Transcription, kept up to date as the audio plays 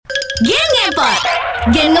Gen Ngepot,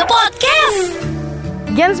 Gen Ngepodcast.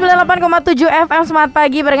 Gen 98,7 FM Semangat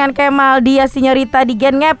Pagi barengan Kemal Dia Sinyorita di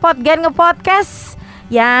Gen Ngepot, Gen Ngepodcast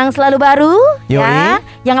yang selalu baru. Yoi. Ya.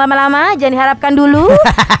 Yang lama-lama jangan diharapkan dulu.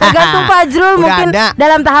 Tergantung Fajrul mungkin ada.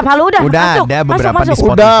 dalam tahap hal udah masuk, ada beberapa masuk. di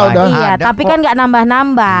Spotify. Udah. Iya, Ada tapi kok. kan nggak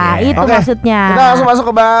nambah-nambah. Iya. Itu Oke. maksudnya. Kita langsung masuk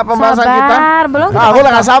ke pembahasan Sabar, kita. belum. Aku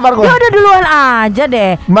udah gak sabar gue. Ya udah duluan aja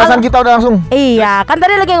deh. Pembahasan kita udah langsung. Iya, kan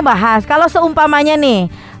tadi lagi ngebahas kalau seumpamanya nih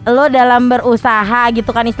lo dalam berusaha gitu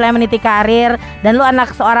kan istilahnya meniti karir dan lo anak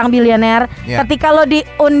seorang bilioner, Iya. ketika lo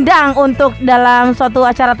diundang untuk dalam suatu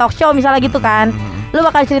acara talk show misalnya gitu kan, lo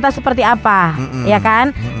bakal cerita seperti apa, ya kan?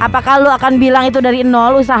 Apakah lo akan bilang itu dari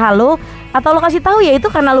nol usaha lo, atau lo kasih tahu ya itu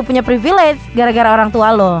karena lo punya privilege gara-gara orang tua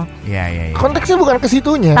lo? Iya. Konteksnya bukan ke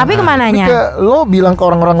situnya. Tapi kemananya? Ke lo bilang ke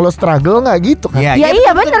orang-orang lo struggle nggak gitu kan? Iya. Ya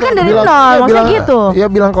iya benar kan dari nol, maksudnya gitu. Ya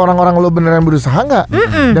bilang ke orang-orang lo beneran berusaha nggak?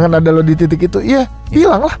 Dengan ada lo di titik itu, iya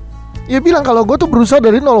bilang lah. Ya bilang kalau gue tuh berusaha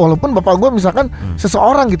dari nol, walaupun bapak gue misalkan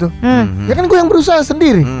seseorang gitu. Ya kan gue yang berusaha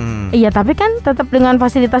sendiri. Iya tapi kan tetap dengan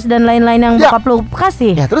fasilitas dan lain-lain yang Ya. bokap lo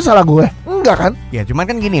kasih. Ya terus salah gue? Enggak kan? Ya cuman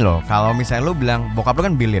kan gini loh, kalau misalnya lu bilang bokap lu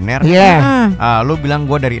kan bilioner, Iya. lu bilang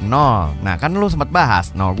gue dari nol. Nah kan lu sempat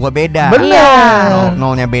bahas, nol gue beda. Bener.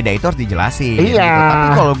 Nolnya beda itu harus dijelasin. Iya. gitu. Tapi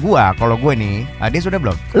kalau gue nih, dia sudah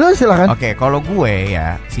belum? Lo silakan. Oke, kalau gue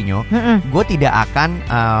ya, Sinyo, gue tidak akan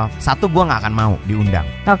satu gue nggak akan mau diundang.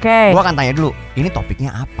 Oke. Gue akan tanya dulu, ini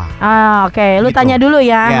topiknya apa? Oke, lu Gitu. tanya dulu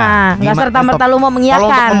ya. Ya, Nah, nggak gimana- serta-merta lu mau Kalau untuk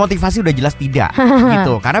mengiyakan. memotivasi udah jelas tidak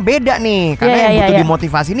gitu. Karena beda nih. Karena Iya, yang iya, butuh iya.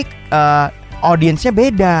 dimotivasi ini audiensnya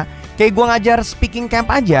beda. Kayak gue ngajar speaking camp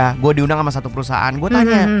aja, gue diundang sama satu perusahaan, gue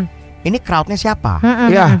tanya, ini crowdnya siapa?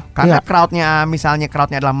 Iya. Karena Iya.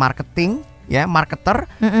 crowdnya adalah marketing, ya marketer,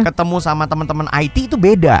 ketemu sama teman-teman IT itu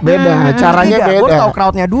beda. Beda. Caranya Gue beda. tahu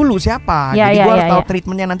crowdnya dulu siapa. Ya, Jadi ya, gue harus ya, tahu ya.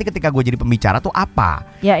 treatmentnya nanti ketika gue jadi pembicara tuh apa.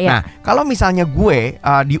 Ya, ya. Nah, kalau misalnya gue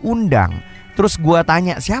diundang, terus gue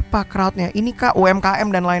tanya siapa crowdnya, ini kak UMKM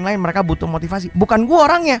dan lain-lain, mereka butuh motivasi. Bukan gue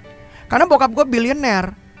orangnya, karena bokap gue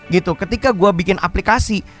bilioner gitu. Ketika gue bikin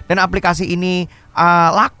aplikasi dan aplikasi ini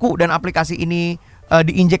laku dan aplikasi ini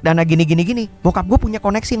diinjek dana gini, bokap gue punya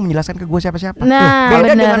koneksi yang menjelaskan ke gue siapa-siapa. Nah,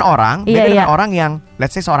 Beda bener. dengan orang, Iya, dengan iya. orang yang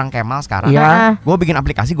let's say seorang Kemal sekarang. Iya. Gue bikin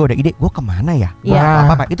aplikasi, gue ada ide, gue kemana ya?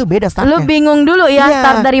 Iya. Apa itu beda startnya. Lu bingung dulu ya Iya.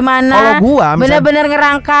 start dari mana. Kalau gua misalnya- bener-bener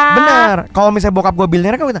ngerangka. Bener. Kalau misalnya bokap gue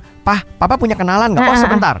bilioner kan kita, papa punya kenalan nggak? Oh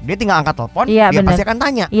sebentar, dia tinggal angkat telepon, Iya, dia bener. pasti akan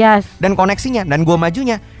tanya. Yes. Dan koneksinya, dan gue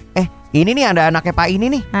majunya. Ini nih ada anaknya Pak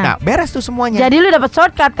ini nih. Nah, beres tuh semuanya. Jadi lu dapat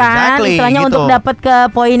shortcut kan, Exactly, istilahnya gitu. untuk dapat ke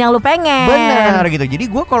poin yang lu pengen. Bener gitu.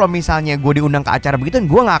 Jadi gue kalau misalnya gue diundang ke acara begitu,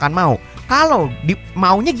 gue nggak akan mau. Kalau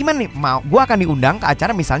maunya gimana nih? Gue akan diundang ke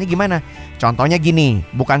acara misalnya gimana? Contohnya gini,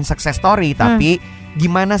 bukan success story tapi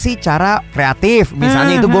gimana sih cara kreatif?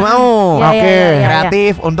 Misalnya itu gue mau. Ya, Oke. ya, ya, ya.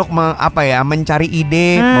 Kreatif untuk mencari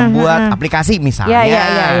ide, membuat aplikasi misalnya.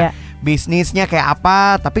 Ya. Bisnisnya kayak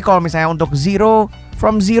apa? Tapi kalau misalnya untuk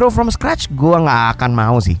from scratch, gue nggak akan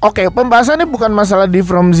mau sih. Oke, pembahasannya bukan masalah di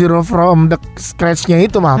from the scratch-nya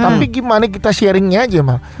itu mal, tapi gimana kita sharingnya aja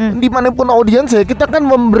mal. Dimanapun audiensnya, kita kan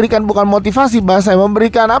memberikan bukan motivasi bahasa,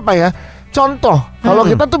 memberikan apa ya? Contoh, kalau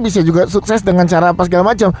kita tuh bisa juga sukses dengan cara apa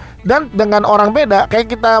segala macam. Dan dengan orang beda, kayak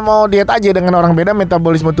kita mau diet aja dengan orang beda,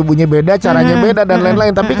 metabolisme tubuhnya beda, caranya beda dan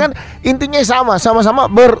lain-lain. Tapi kan intinya sama-sama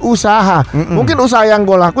berusaha. Mungkin usaha yang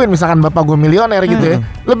gue lakuin, misalkan bapak gue milioner gitu ya,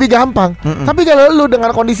 lebih gampang. Tapi kalau lu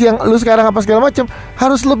dengan kondisi yang lu sekarang apa segala macam,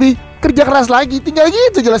 harus lebih kerja keras lagi. Tinggal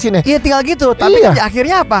gitu jelasinnya. Iya tinggal gitu. Tapi Iya.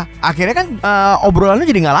 akhirnya apa? Akhirnya kan obrolannya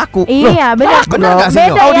jadi nggak laku. Iya, benar. Bener nggak sih?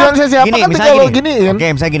 Beda ya. Audiensnya siapa Gini, kan misalnya tinggal gini. giniin. Oke,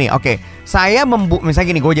 misalnya gini. Oke, saya misalnya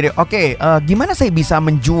gini, gue jadi gimana saya bisa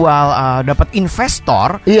menjual dapat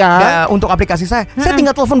investor Iya. untuk aplikasi saya? Saya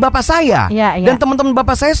tinggal telepon bapak saya. Iya, iya. Dan teman-teman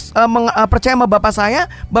bapak saya percaya sama bapak saya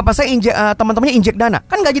teman-temannya injek dana.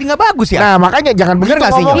 Kan nggak jadi nggak bagus ya? Nah makanya jangan Bener begitu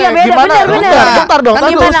nggak sih, ngomongnya. Iya, beda, Gimana? bener. Bentar dong. Kan tar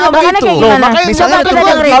dulu, gimana? setelah Omongannya itu. kayak Loh, gimana? makanya Coba misalnya kita itu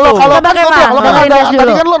dengerin. kalau Coba Kemal, kalau dengerin ada dulu.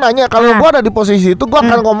 tadi kan lo nanya kalau gua ada di posisi itu gua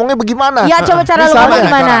akan ngomongnya bagaimana? Iya, coba cara lu Misalnya- ngomong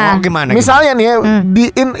gimana? Gimana? Misalnya nih ya, di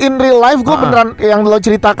in real life gue beneran yang lo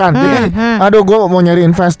ceritakan. Jadi, aduh gue mau nyari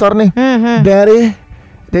investor nih dari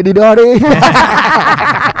Dedi Dori.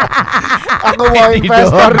 Aku mau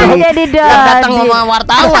investor Dori. nih Jadi Yang datang Dodi. sama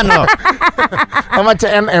wartawan loh. sama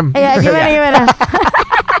CNM. Iya, gimana?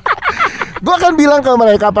 Gue gue akan bilang ke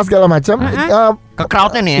mereka apa segala macam. Ke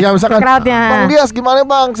crowdnya nih ya. Ya misalkan Crowdnya. Bang Dias gimana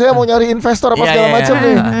bang, saya mau nyari investor apa Iya, segala iya, macam iya.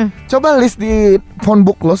 nih. Coba list di phone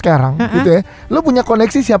book lo sekarang gitu ya. Lo punya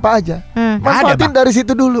koneksi siapa aja, Nggak ada, manfaatin Bang. dari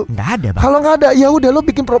situ dulu. Nggak ada bang. Kalau nggak ada ya udah lo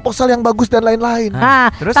bikin proposal yang bagus dan lain-lain.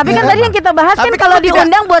 Nah, Terus tapi kan gimana? tadi yang kita bahas Tapi kan kan kalau lu tidak-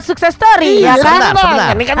 diundang buat sukses story ya kan?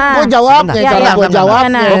 sebentar. Ini kan Ah. gue jawabnya, Sebentar. cara Iya, gue iya, jawabnya.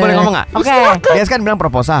 benar. Gue boleh ngomong nggak? Oke. Dia kan bilang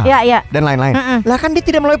proposal Iya, iya. dan lain-lain. Mm-mm. Lah kan dia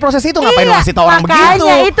tidak melalui proses itu, ngapain lu Iya, ngasih tahu orang begitu?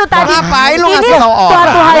 makanya itu tadi. Ngapain lu Ini ngasih tahu orang?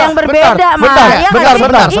 suatu hal yang berbeda, Mal. bentar, Iya nggak bentar, sih?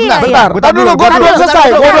 bentar, Iya, bentar, iya. bentar. Bentar Dulu, dulu, gue bentar belum dulu, selesai,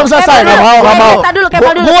 bentar gue dulu. belum selesai, nggak mau, nggak mau. Kemal dulu,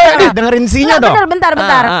 Kemal dulu. Gue Kemal. nih, Dengerin sinya dong.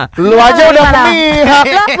 Bentar. lu aja udah Gimana? memihak.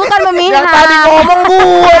 Lo bukan memihak. Yang tadi ngomong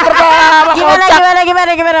gue pertama, Gimana, kocak.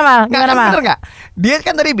 Mal? Nggak, Gimana, Mal? bener nggak? Dia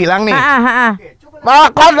kan tadi bilang nih.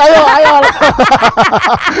 Makan, ayo.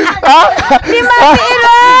 Hah? Dimatiin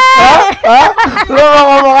lo. Hah? Lu mau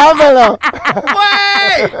ngomong apa lo?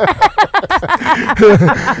 Woi.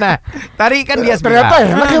 Nah, tadi kan dia Ternyata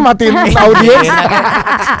bilang. enak ya matiin audiens.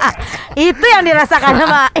 Itu yang dirasakan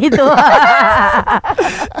sama itu.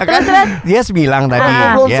 Kan dia bilang tadi,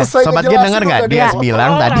 Belum ya, selesai sobat ngejelasin Gen denger nggak? udah Dia dipotong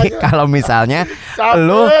bilang tadi aja. kalau misalnya Capek,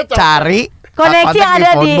 lu capek. cari Koneksi yang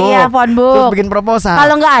kontak ada di ya, phone book. terus bikin proposal.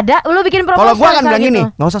 Kalau nggak ada, lu bikin proposal. Kalau gua kan misalnya bilang gini,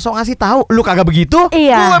 gitu. nggak usah sok ngasih tahu, lu kagak begitu.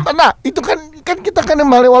 Iya. Nah, itu kan kita kan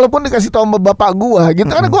kembali walaupun dikasih tahu sama bapak gua gitu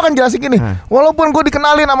kan gua akan jelasin gini. Walaupun gua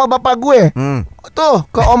dikenalin sama bapak gue. Tuh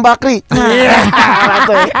ke Om Bakri.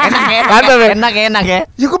 Enak ya.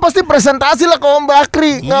 Ya gue pasti presentasi lah ke Om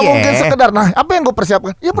Bakri. Nggak Iya. mungkin sekedar. Nah apa yang gue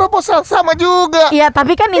persiapkan? Ya proposal sama juga. Iya,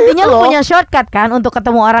 tapi kan intinya Gitu lu loh. punya shortcut kan untuk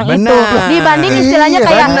ketemu orang Benar. itu. Dibanding istilahnya Iya,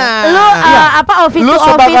 kayak benar. lu Iya. office Lu to office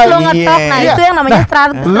sebagai- lu ngetok. Nah, Iya. itu yang namanya Nah,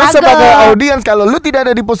 struggle. Lu sebagai audiens kalau lu tidak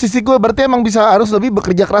ada di posisi gue berarti emang harus lebih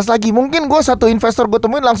bekerja keras lagi. Mungkin gue satu investor gue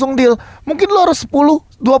temuin langsung deal. Mungkin lu harus 10,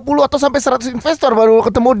 20 atau sampai 100 investor baru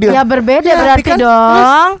ketemu deal. Ya berbeda Ya, berarti tapi kan-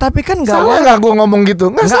 dong. Tapi kan nggak Salah nggak gue ngomong gitu?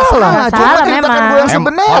 Nggak Nggak salah. salah, Cuma salah ceritakan memang. gue yang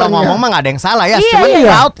sebenarnya. Kalau ngomong mah nggak ada yang salah ya. Iya, Cuma iya.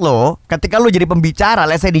 crowd lo, ketika lu jadi pembicara,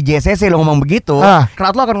 let's say di JCC lo ngomong begitu,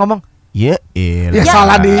 crowd lo akan ngomong, ya Ya,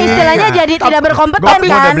 salah dia. Istilahnya jadi tidak berkompeten Gua udah kan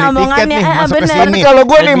beli tiket omongannya. nih, masuk ke Bener. sini. Tapi kalau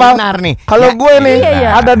gue nih Mal, Webinar nih. kalau Ya, gue nih iya, iya.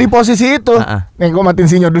 ada di posisi itu, nih gue matiin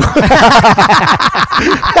sinyo dulu.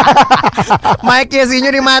 Mic-nya sinyo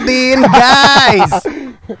dimatiin, guys.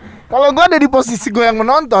 Kalau gue ada di posisi gue yang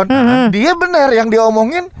menonton, dia benar yang dia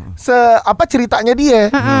omongin apa ceritanya dia,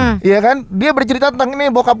 iya kan? Dia bercerita tentang ini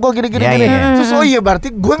bokap gue gini-gini. Iya, gini. iya. Terus oh iya berarti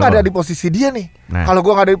gue nggak Betul. ada di posisi dia nih. Nah. Kalau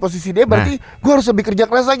gue nggak ada di posisi dia, berarti gue harus lebih kerja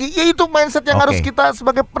keras lagi. Ya itu mindset yang Oke. harus kita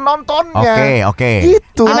sebagai penontonnya. Oke.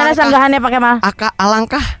 Gitu. Gimana sanggahannya Pak Kemal?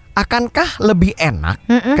 Akankah lebih enak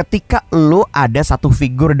ketika lu ada satu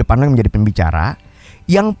figur depan lu yang menjadi pembicara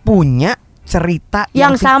yang punya cerita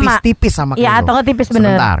yang Yang sama. tipis-tipis sama kayak Iya, lu. atau nggak tipis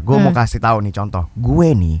bener. Sebentar, gue mau kasih tahu nih contoh.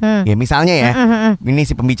 Gue nih, ya misalnya ya, ini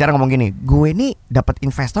si pembicara ngomong gini, gue nih dapat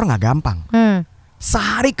investor nggak gampang.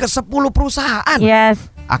 Sehari ke 10 perusahaan. Yes.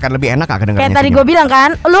 Akan lebih enak gak dengarnya? Kayak tadi gue bilang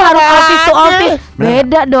kan, lu harus office to office.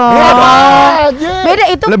 Beda dong. Beda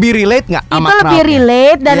itu. Lebih relate nggak Itu sama lebih crowd-nya?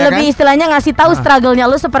 relate dan Iya lebih kan? istilahnya ngasih tahu struggle-nya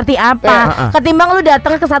lu seperti apa. Ketimbang lu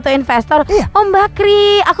datang ke satu investor, Om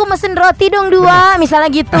Bakri, aku mesen roti dong 2, misalnya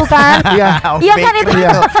gitu kan. Iya kan itu.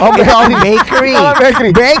 Iya. Oh, bakery. Oh,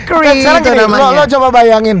 bakery. Bakery Sekarang itu gini, namanya. lo coba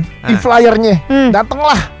bayangin di flyernya,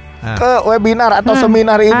 datanglah ke webinar atau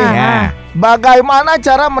seminar ini. Ya. Bagaimana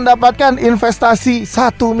cara mendapatkan investasi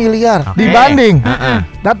 1 miliar dibanding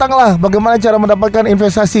datanglah bagaimana cara mendapatkan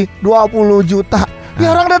investasi 20 juta. Ya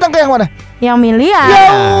orang datang ke yang mana? Yang miliar. Ya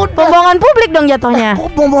udah. Pembohongan publik dong jatuhnya. Oh,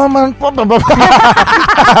 pembohongan.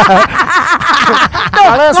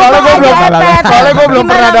 Soalnya gue belum Gimana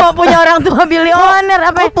pernah mau punya orang tua bilioner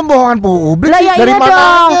apa? Oh, pembohongan publik Lah, sih? ya Dari iya mana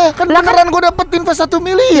dong. aja? Kan Lah, kan- beneran gue dapet invest 1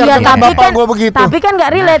 miliar Iya, kata tapi bapak kan gue begitu. Tapi kan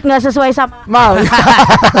nggak relate, nggak sesuai sama. Mal.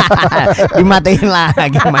 Dimatiin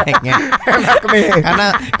lagi mic-nya. Enak nih.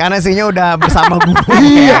 Karena sinya udah bersama gue.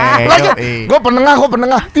 Iya, lagi gue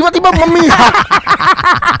penengah, tiba-tiba memihak.